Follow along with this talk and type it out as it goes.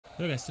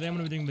So guys, today I'm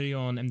going to be doing a video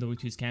on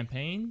MW2's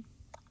campaign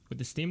with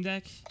the Steam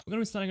Deck. We're going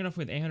to be starting it off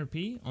with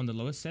 800p on the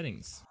lowest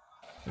settings.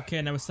 Okay,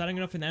 now we're starting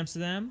it off in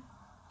Amsterdam.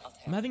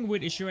 I'm having a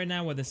weird issue right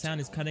now where the sound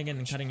is cutting in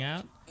and cutting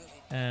out.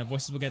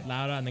 Voices will get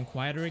louder and then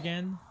quieter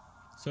again.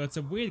 So it's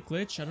a weird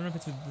glitch. I don't know if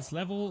it's with this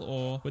level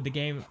or with the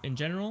game in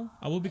general.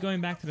 I will be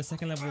going back to the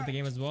second level of the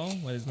game as well,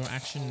 where there's more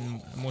action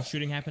and more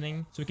shooting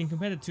happening. So we can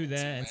compare the two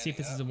there and see if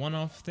this is a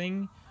one-off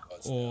thing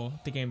or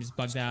the game just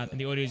bugged out and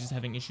the audio is just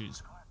having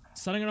issues.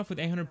 Starting it off with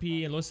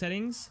 800p and low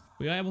settings,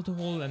 we are able to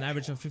hold an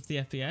average of 50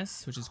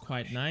 FPS, which is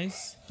quite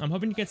nice. I'm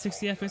hoping to get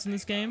 60 FPS in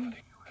this game.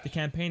 The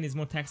campaign is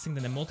more taxing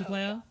than the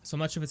multiplayer, so I'm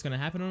not sure if it's going to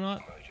happen or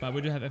not, but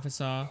we do have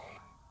FSR.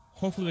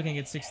 Hopefully we can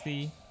get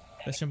 60.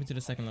 Let's jump into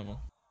the second level.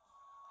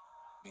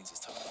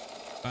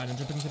 Alright, I'm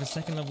jumping into the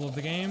second level of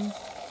the game.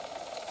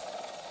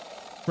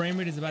 Frame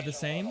rate is about the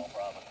same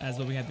as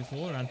what we had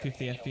before, around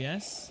 50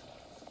 FPS.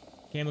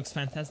 Game looks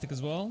fantastic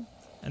as well.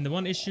 And the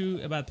one issue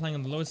about playing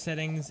on the lowest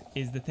settings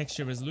is the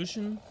texture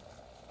resolution.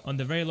 On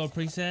the very low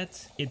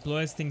preset, it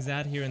blurs things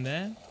out here and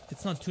there.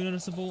 It's not too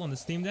noticeable on the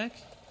Steam Deck,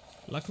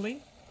 luckily.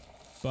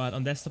 But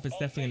on desktop, it's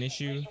definitely an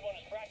issue.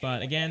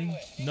 But again,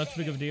 not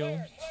too big of a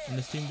deal on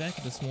the Steam Deck.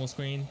 The small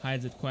screen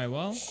hides it quite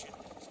well.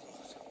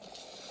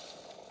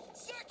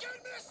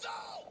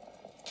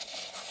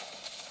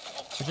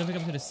 We're jumping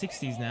up to the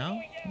 60s now,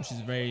 which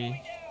is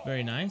very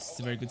nice. It's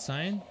a very good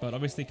sign, but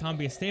obviously can't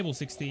be a stable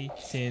 60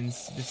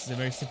 since this is a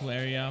very simple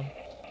area,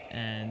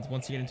 and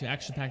once you get into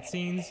action-packed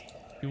scenes,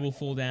 you will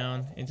fall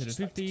down into the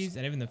 50s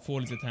and even the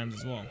 40s at times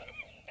as well.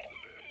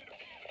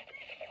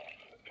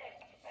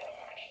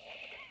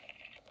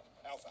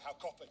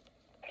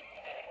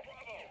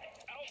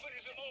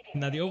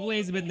 Now the overlay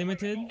is a bit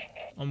limited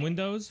on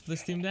Windows for the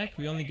Steam Deck.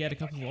 We only get a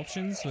couple of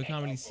options, so we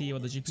can't really see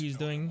what the GPU is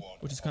doing,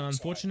 which is kind of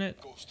unfortunate.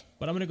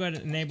 But I'm going to go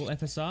ahead and enable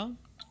FSR,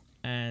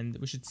 and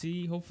we should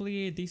see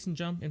hopefully a decent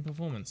jump in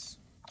performance.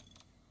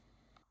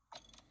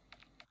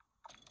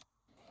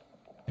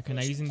 Okay,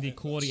 now using the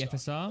Quality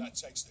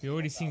FSR, we're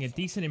already seeing a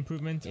decent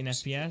improvement in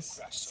FPS,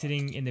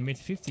 sitting in the mid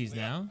 50s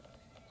now,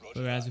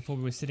 whereas before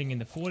we were sitting in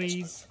the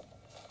 40s.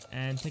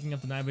 And taking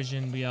up the night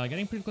vision, we are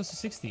getting pretty close to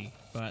 60,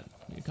 but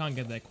we can't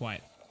get there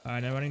quite.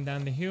 Alright, now running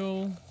down the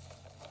hill.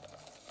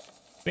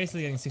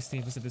 Basically getting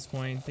 60 FPS at this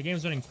point. The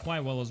game's running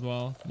quite well as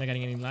well. Not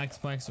getting any lag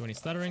spikes or any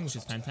stuttering, which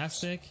is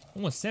fantastic.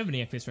 Almost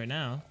 70 FPS right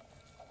now.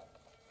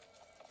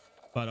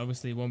 But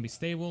obviously it won't be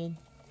stable.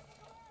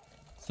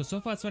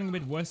 So far it's running a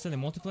bit worse than the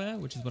multiplayer,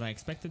 which is what I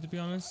expected, to be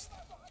honest.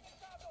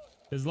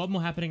 There's a lot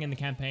more happening in the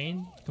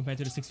campaign compared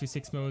to the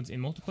 6v6 modes in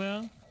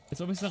multiplayer.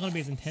 It's obviously not going to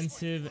be as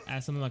intensive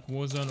as something like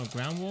Warzone or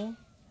Ground War,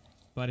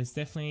 but it's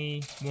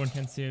definitely more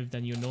intensive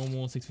than your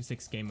normal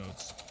 6v6 game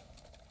modes.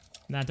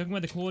 Now, talking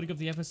about the quality of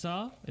the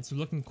FSR, it's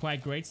looking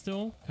quite great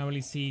still. Can't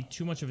really see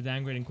too much of a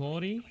downgrade in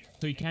quality,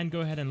 so you can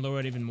go ahead and lower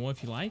it even more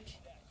if you like.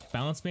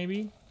 Balance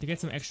maybe, to get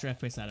some extra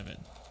FPS out of it.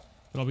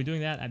 But I'll be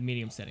doing that at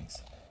medium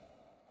settings.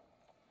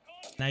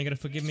 Now you gotta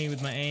forgive me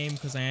with my aim,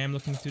 because I am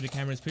looking through the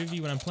camera's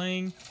preview when I'm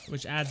playing,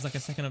 which adds like a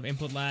second of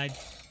input lag,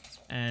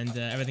 and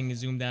everything is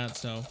zoomed out,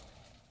 so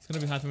it's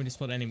gonna be hard for me to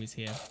spot enemies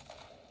here.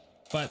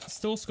 But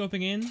still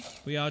scoping in,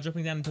 we are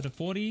dropping down into the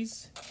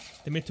 40s,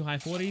 the mid to high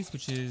 40s,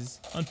 which is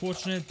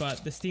unfortunate,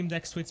 but the Steam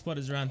Deck sweet spot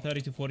is around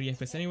 30 to 40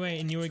 FPS anyway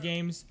in newer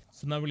games,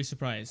 so I'm not really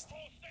surprised.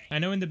 I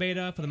know in the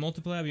beta for the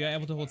multiplayer we are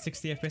able to hold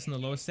 60 FPS in the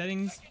lowest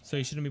settings, so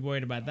you shouldn't be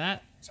worried about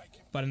that.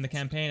 But in the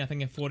campaign, I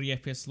think a 40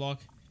 FPS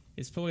lock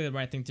is probably the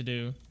right thing to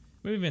do.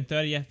 Maybe even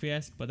 30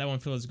 FPS, but that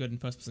won't feel as good in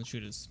first-person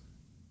shooters.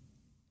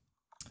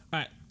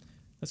 Alright,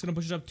 that's going to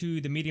push it up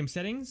to the medium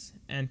settings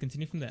and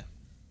continue from there.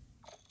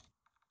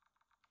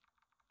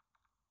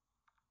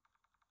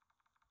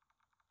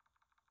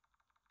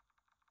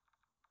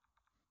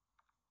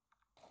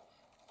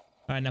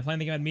 Alright, now playing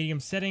the game at medium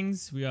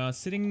settings, we are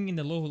sitting in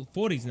the low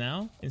 40s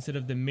now, instead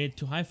of the mid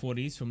to high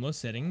 40s from low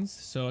settings.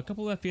 So a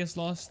couple of FPS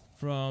lost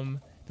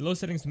from the low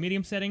settings to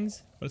medium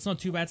settings, but it's not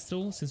too bad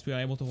still, since we are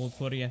able to hold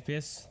 40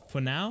 FPS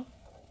for now.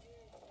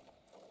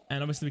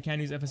 And obviously we can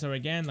use FSR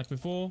again, like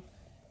before,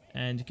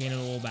 and gain it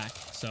all back.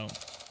 So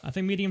I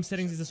think medium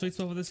settings is the sweet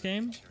spot for this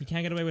game. You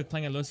can get away with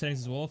playing at low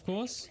settings as well, of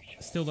course.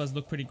 It still does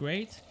look pretty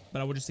great,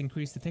 but I would just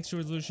increase the texture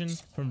resolution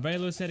from very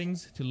low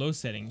settings to low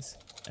settings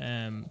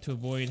to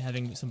avoid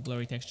having some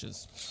blurry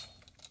textures.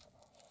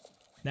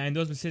 Now in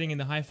those we're sitting in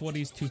the high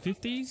 40s to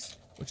 50s,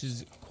 which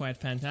is quite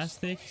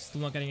fantastic.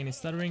 Still not getting any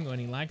stuttering or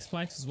any lag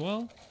spikes as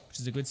well, which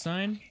is a good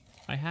sign.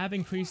 I have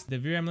increased the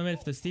VRAM limit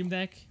for the Steam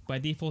Deck. By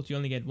default you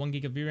only get 1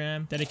 gig of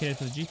VRAM dedicated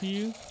to the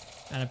GPU,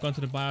 and I've gone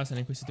to the BIOS and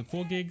increased it to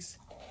 4 gigs.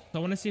 So I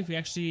want to see if we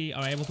actually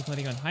are able to play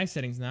the game on high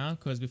settings now,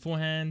 because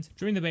beforehand,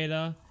 during the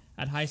beta,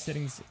 at high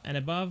settings and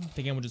above,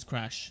 the game will just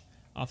crash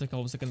after a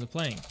couple of seconds of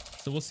playing.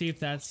 So we'll see if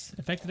that's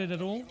affected it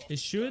at all. It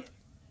should,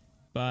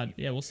 but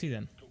yeah, we'll see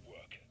then.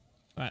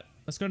 Alright,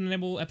 let's go to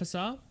enable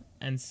FSR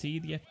and see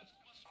the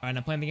Alright,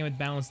 now playing the game with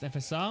balanced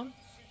FSR.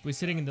 We're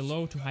sitting in the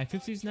low to high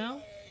 50s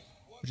now,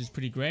 which is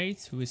pretty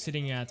great. We were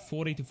sitting at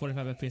 40 to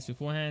 45 FPS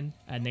beforehand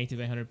at native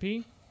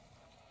 800p.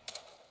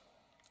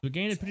 We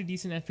gained a pretty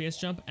decent FPS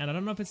jump, and I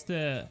don't know if it's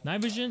the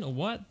night vision or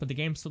what, but the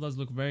game still does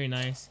look very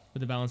nice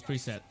with the balance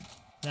preset.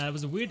 Now, there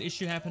was a weird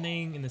issue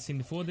happening in the scene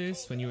before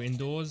this when you were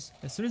indoors.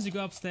 As soon as you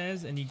go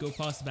upstairs and you go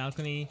past the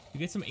balcony, you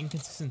get some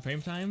inconsistent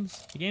frame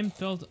times. The game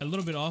felt a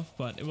little bit off,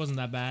 but it wasn't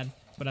that bad.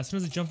 But as soon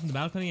as you jump from the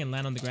balcony and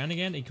land on the ground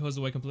again, it goes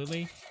away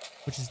completely,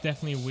 which is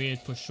definitely weird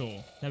for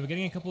sure. Now, we're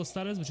getting a couple of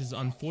stutters, which is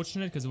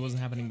unfortunate because it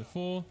wasn't happening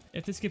before.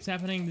 If this keeps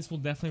happening, this will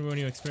definitely ruin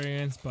your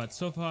experience, but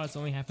so far it's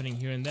only happening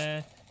here and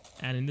there.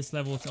 And in this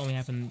level, it's only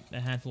happened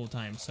a handful of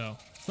times, so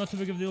it's not too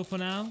big of a deal for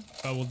now,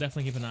 but we'll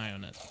definitely keep an eye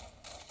on it.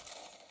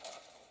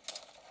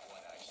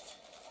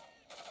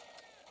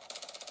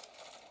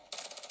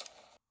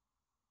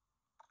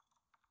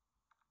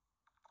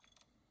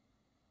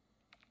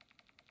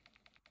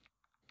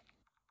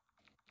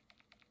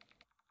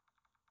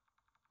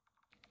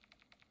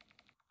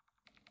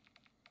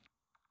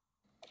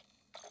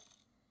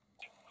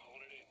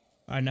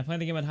 Alright, now playing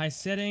the game at high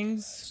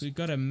settings, we've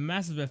got a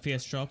massive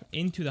FPS drop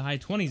into the high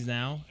 20s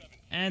now,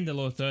 and the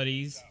low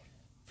 30s,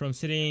 from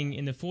sitting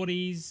in the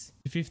 40s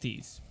to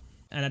 50s.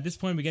 And at this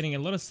point we're getting a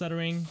lot of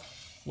stuttering,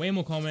 way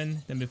more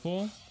common than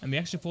before, and we're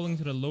actually falling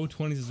to the low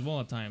 20s as well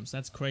at times.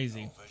 That's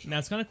crazy. Now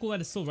it's kind of cool that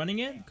it's still running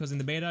it, because in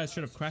the beta it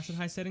should have crashed at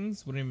high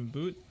settings, wouldn't even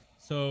boot.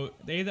 So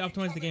they either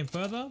optimized the game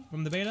further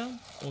from the beta,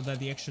 or that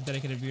the extra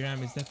dedicated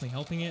VRAM is definitely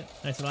helping it,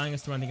 and it's allowing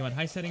us to run the game at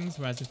high settings,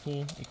 whereas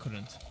before it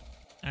couldn't.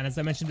 And as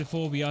I mentioned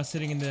before, we are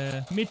sitting in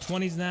the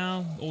mid-20s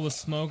now. All the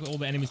smoke, all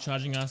the enemies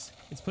charging us.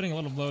 It's putting a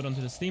lot of load onto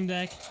the Steam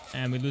Deck,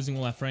 and we're losing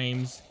all our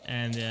frames.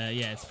 And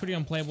yeah, it's pretty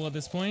unplayable at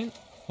this point.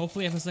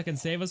 Hopefully FSR can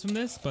save us from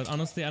this, but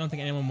honestly, I don't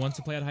think anyone wants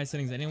to play at high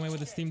settings anyway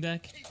with the Steam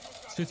Deck.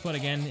 Sweet spot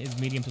again is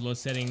medium to low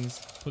settings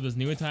for those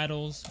newer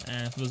titles,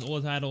 and for those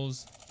older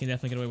titles, you can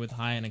definitely get away with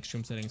high and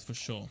extreme settings for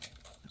sure.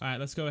 Alright,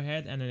 let's go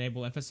ahead and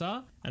enable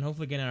FSR, and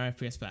hopefully get our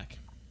FPS back.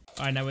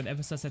 Alright, now with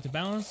FSR set to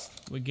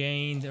balanced, we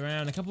gained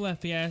around a couple of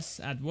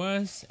FPS at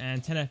worst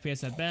and 10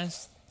 FPS at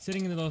best,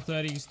 sitting in the low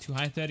 30s to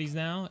high 30s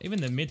now, even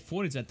the mid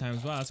 40s at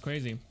times. Wow, that's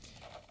crazy.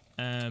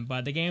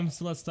 But the game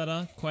still does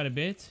stutter quite a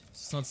bit.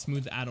 It's not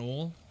smooth at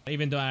all.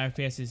 Even though our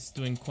FPS is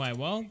doing quite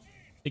well,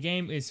 the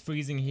game is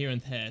freezing here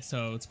and there,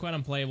 so it's quite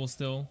unplayable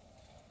still.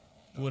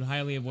 Would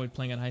highly avoid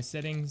playing at high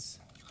settings.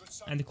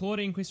 And the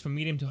quality increase from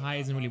medium to high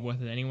isn't really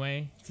worth it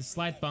anyway. It's a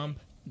slight bump.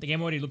 The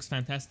game already looks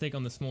fantastic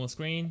on the smaller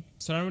screen,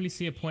 so I don't really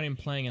see a point in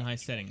playing in high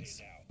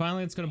settings.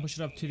 Finally, it's going to push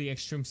it up to the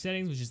extreme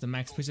settings, which is the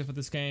max preset for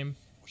this game.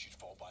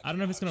 I don't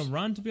know if it's going to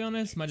run, to be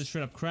honest. Might just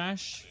straight up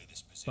crash,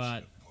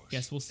 but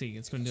guess we'll see.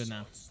 It's going to do it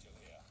now.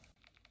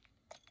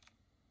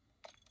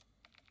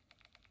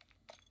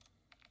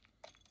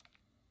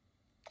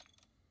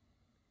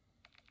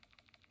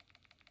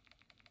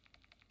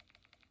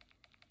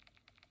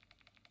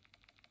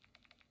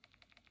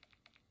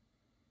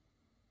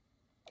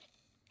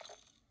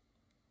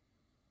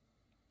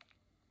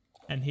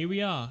 And here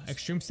we are,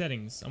 extreme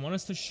settings. I'm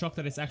honestly shocked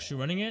that it's actually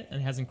running it and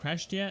it hasn't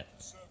crashed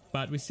yet.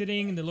 But we're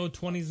sitting in the low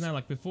 20s now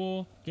like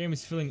before. Game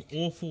is feeling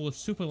awful,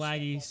 super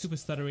laggy, super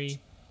stuttery.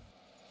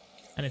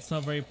 And it's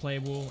not very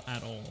playable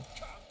at all.